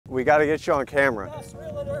we got to get you on camera.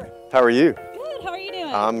 How are you? Good, how are you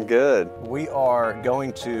doing? I'm good. We are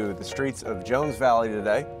going to the streets of Jones Valley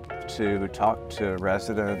today to talk to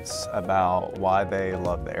residents about why they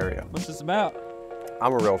love the area. What's this about?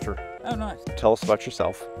 I'm a realtor. Oh, nice. Tell us about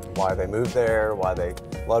yourself. Why they moved there, why they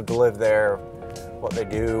love to live there, what they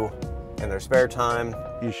do in their spare time.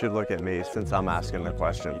 You should look at me since I'm asking the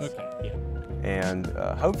questions. Okay, yeah. And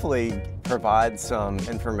hopefully provide some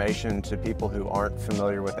information to people who aren't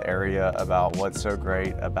familiar with the area about what's so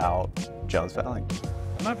great about Jones Valley.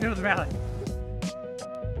 I love Jones Valley.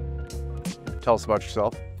 Tell us about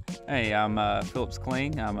yourself. Hey, I'm Phillips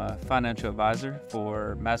Kling. I'm a financial advisor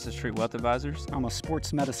for Madison Street Wealth Advisors. I'm a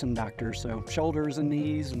sports medicine doctor, so shoulders and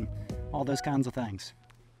knees and all those kinds of things.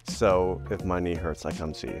 So if my knee hurts, I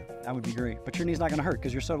come see you. That would be great, but your knee's not gonna hurt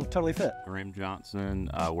because you're so totally fit. Kareem Johnson,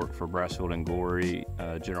 I work for Brassfield and Glory,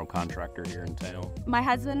 general contractor here in town. My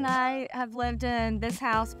husband and I have lived in this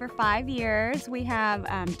house for 5 years. We have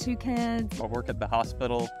 2 kids. I work at the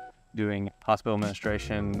hospital doing hospital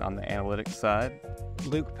administration on the analytics side.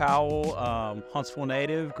 Luke Powell, Huntsville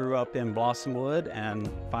native, grew up in Blossomwood and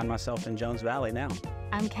find myself in Jones Valley now.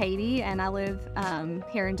 I'm Katie, and I live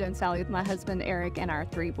here in Jones Valley with my husband Eric and our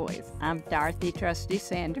 3 boys. I'm Dorothy Trusty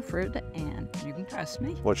Sandiford, and you can trust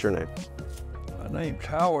me. What's your name? My name's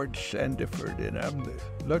Howard Sandiford, and I'm the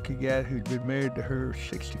lucky guy who's been married to her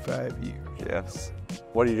 65 years. Yes.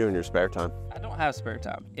 What do you do in your spare time? I don't have spare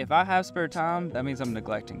time. If I have spare time, that means I'm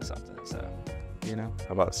neglecting something, so, you know.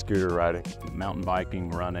 How about scooter riding? Mountain biking,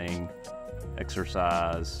 running,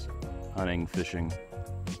 exercise, hunting, fishing.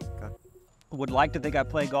 Would like to think I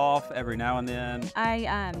play golf every now and then.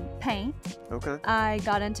 I paint. Okay. I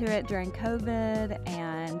got into it during COVID,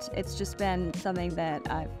 and it's just been something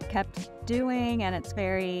that I've kept doing, and it's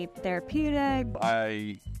very therapeutic.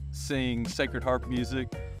 I sing sacred harp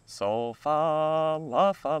music. Sol, fa,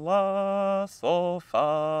 la, sol,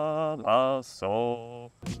 fa, la,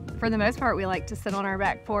 sol. For the most part, we like to sit on our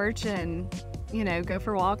back porch and, you know, go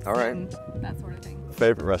for walks. All right. And that sort of thing.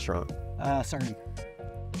 Favorite restaurant? Certain.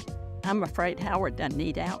 I'm afraid Howard doesn't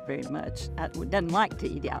eat out very much. Doesn't like to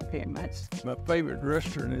eat out very much. My favorite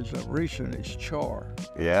restaurant is recent is Char.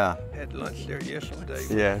 Yeah. Had lunch there yesterday.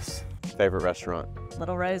 Yes. Favorite restaurant?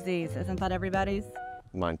 Little Rosie's, isn't that everybody's?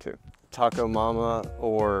 Mine too. Taco Mama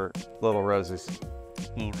or Little Rosie's?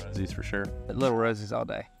 Little Rosie's for sure. Little Rosie's all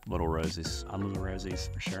day. Little Rosie's. I'm Little Rosie's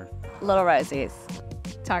for sure. Little Rosie's.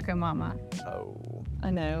 Taco Mama. Oh. I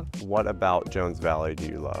know. What about Jones Valley do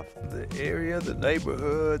you love? The area, the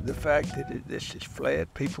neighborhood, the fact that this is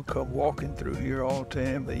flat. People come walking through here all the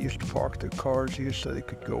time. They used to park their cars here so they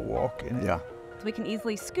could go walk in it. Yeah. We can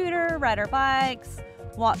easily scooter, ride our bikes,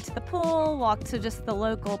 walk to the pool, walk to just the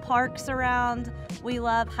local parks around. We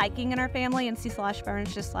love hiking in our family, and Cecil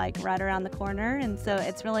Ashburn's just like right around the corner. And so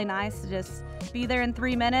it's really nice to just be there in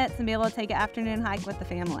 3 minutes and be able to take an afternoon hike with the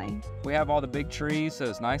family. We have all the big trees, so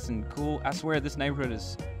it's nice and cool. I swear this neighborhood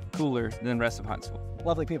is cooler than the rest of Huntsville.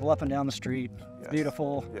 Lovely people up and down the street. Yes.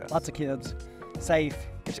 Beautiful. Yes. Lots of kids. Safe.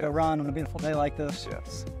 Get to go run on a beautiful day like this.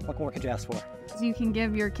 Yes. What more could you ask for? You can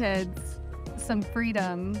give your kids some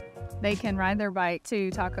freedom. They can ride their bike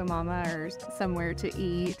to Taco Mama or somewhere to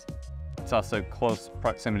eat. It's also close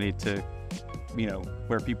proximity to, you know,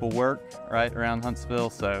 where people work, right, around Huntsville.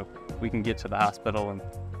 So we can get to the hospital in,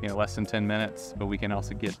 you know, less than 10 minutes, but we can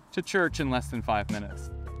also get to church in less than 5 minutes.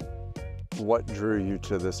 What drew you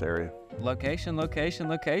to this area? Location,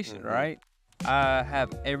 right? I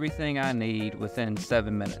have everything I need within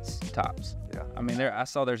 7 minutes, tops. Yeah. I mean, I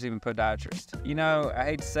saw there's even podiatrists. You know, I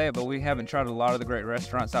hate to say it, but we haven't tried a lot of the great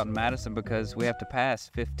restaurants out in Madison because we have to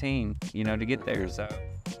pass 15, you know, to get there, so.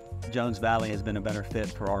 Jones Valley has been a better fit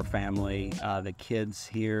for our family. The kids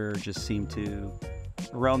here just seem to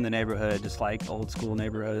roam the neighborhood just like old school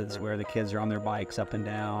neighborhoods where the kids are on their bikes up and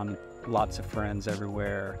down. Lots of friends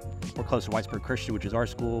everywhere. We're close to Whitesburg Christian, which is our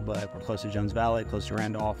school, but we're close to Jones Valley, close to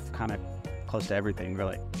Randolph, kind of close to everything,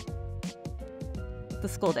 really. The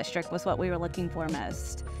school district was what we were looking for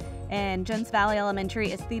most. And Jones Valley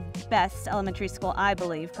Elementary is the best elementary school, I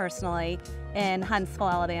believe, personally, in Huntsville,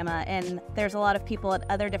 Alabama. And there's a lot of people at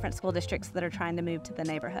other different school districts that are trying to move to the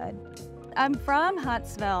neighborhood. I'm from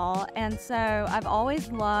Huntsville, and so I've always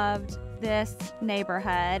loved this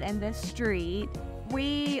neighborhood and this street.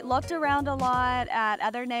 We looked around a lot at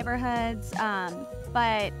other neighborhoods,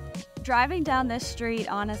 but driving down this street,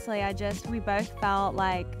 honestly, we both felt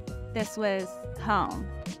like this was home.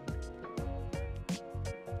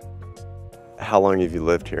 How long have you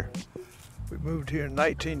lived here? We moved here in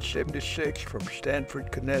 1976 from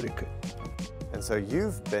Stamford, Connecticut. And so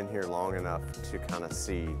you've been here long enough to kind of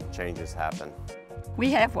see changes happen.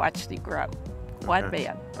 We have watched it grow. quite a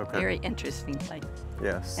bit. Okay. Very interesting place.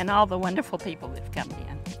 Yes. And all the wonderful people that've come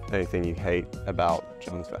in. Anything you hate about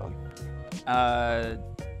Jones Valley?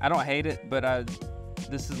 I don't hate it, but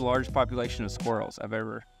this is the largest population of squirrels I've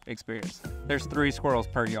ever experienced. There's 3 squirrels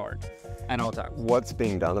per yard at all times. What's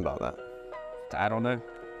being done about that? I don't know.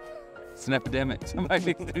 It's an epidemic. Somebody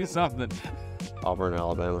needs to do something. Auburn,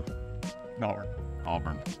 Alabama.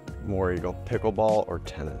 Auburn. War Eagle. Pickleball or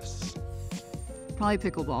tennis? Probably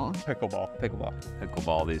pickleball. Pickleball.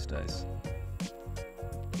 Pickleball these days.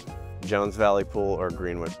 Jones Valley pool or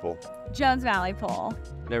Greenwood pool? Jones Valley Pool.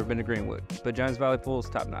 Never been to Greenwood, but Jones Valley Pool is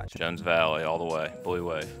top notch. Jones Valley all the way, Blue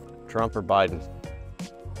Wave. Trump or Biden?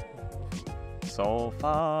 Sol,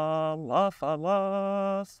 fa, la,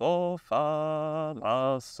 sol, fa,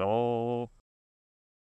 la, sol.